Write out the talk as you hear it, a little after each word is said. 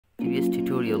Previous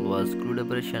tutorial was CRUD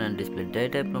operation and display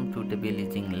data from to table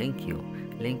using Linq C.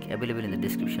 Link available in the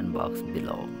description box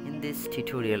below. In this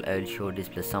tutorial, I will show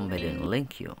display sum value in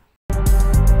Linq C.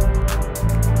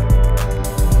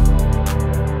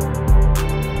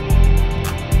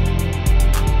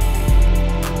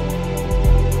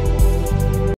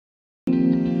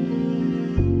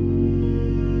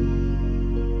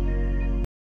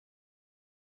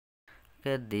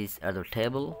 Okay, these are the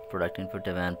table, product info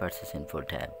tab and purchase info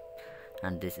tab,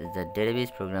 and this is the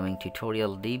database programming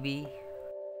tutorial DB.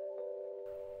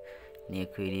 New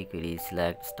query, query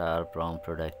select star from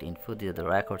product info. These are the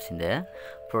records in the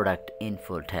product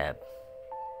info tab,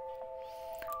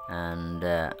 and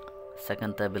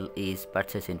second table is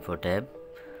purchase info tab.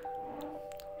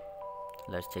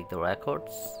 Let's check the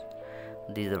records.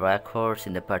 These are the records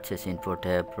in the purchase info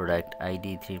tab. Product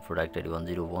ID 3, product ID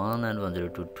 101 and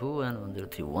 1022 and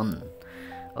 1031.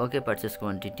 Okay, purchase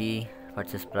quantity,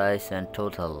 purchase price and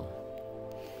total.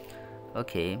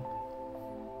 Okay,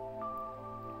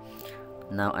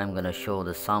 now I'm gonna show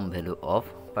the sum value of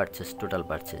purchase, total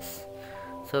purchase.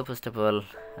 So first of all,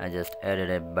 I just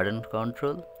added a button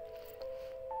control.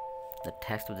 The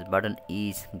text of the button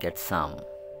is get sum.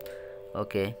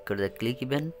 Okay, go to the click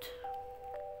event.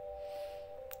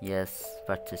 Yes,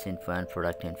 purchase info and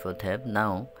product info tab.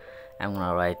 Now I'm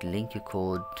gonna write Linq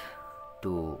code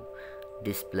to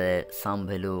display sum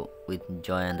value with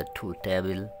join the two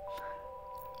table.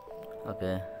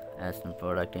 Okay, as in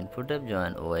product info tab,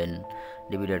 join on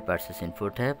db.purchase info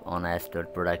tab on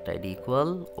s.product id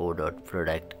equal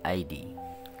o.product id.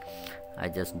 I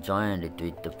just joined it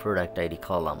with the product id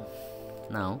column.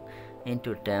 Now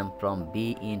into temp from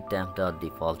b in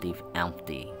temp.default if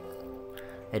empty.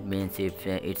 It means if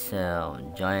it's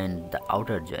joined the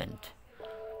outer joint.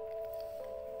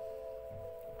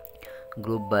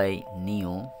 Group by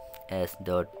new as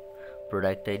dot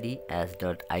product id as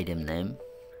dot item name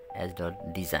as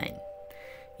dot design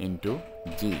into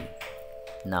g.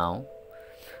 Now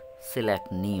select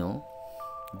new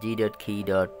g dot key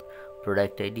dot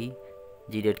product id,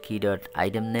 g dot key dot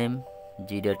item name,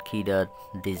 g dot key dot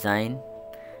design,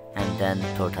 and then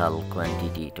total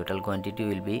quantity. Total quantity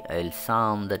will be, I will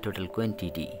sum the total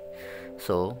quantity.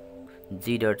 So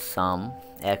g dot sum,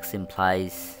 x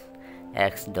implies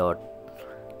x dot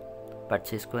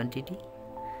purchase quantity,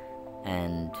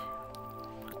 and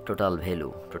total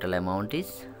value, total amount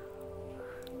is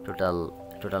total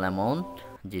amount,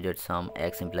 g dot sum,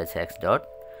 x implies x dot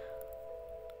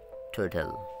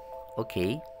total.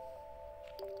 Okay,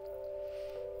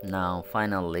 now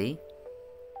finally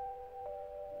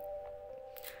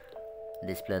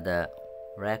display the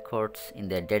records in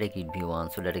the DataGridView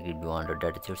 1. So DataGridView 1 dot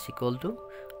data source equal to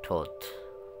tot.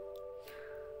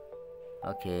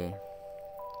 Okay,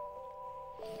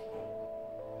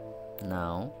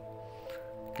 now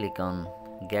click on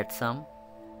get sum.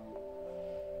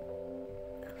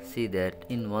 See that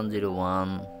in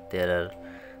 101 there are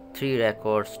 3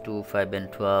 records, 2, 5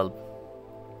 and 12.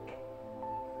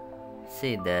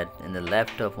 See that in the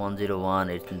left of 101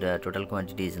 the total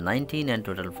quantity is 19 and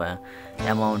total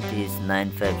amount is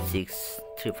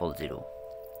 956300.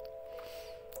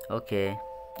 Okay,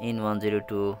 in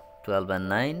 102 12 and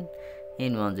 9,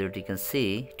 in 102 you can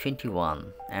see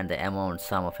 21 and the amount,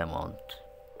 sum of amount,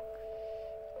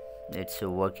 it's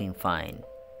working fine.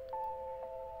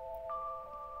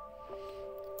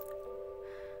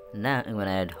 Now I'm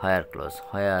gonna add where clause,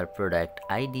 where product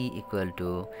id equal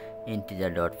to integer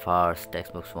dot first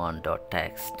textbox 1 dot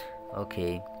text.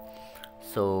 Okay,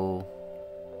 so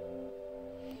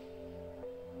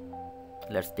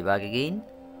let's debug again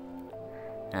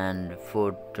and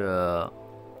put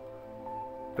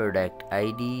product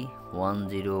id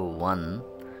 101.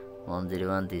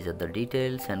 These are the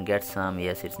details, and get sum.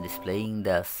 Yes, it's displaying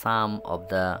the sum of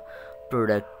the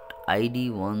product id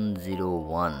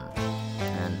 101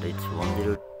 and it's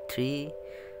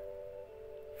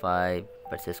 103.5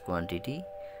 purchase quantity,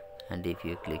 and if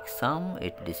you click sum,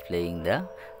 it's displaying the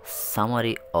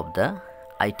summary of the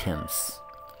items.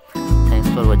 Thanks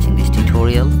for watching this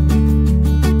tutorial.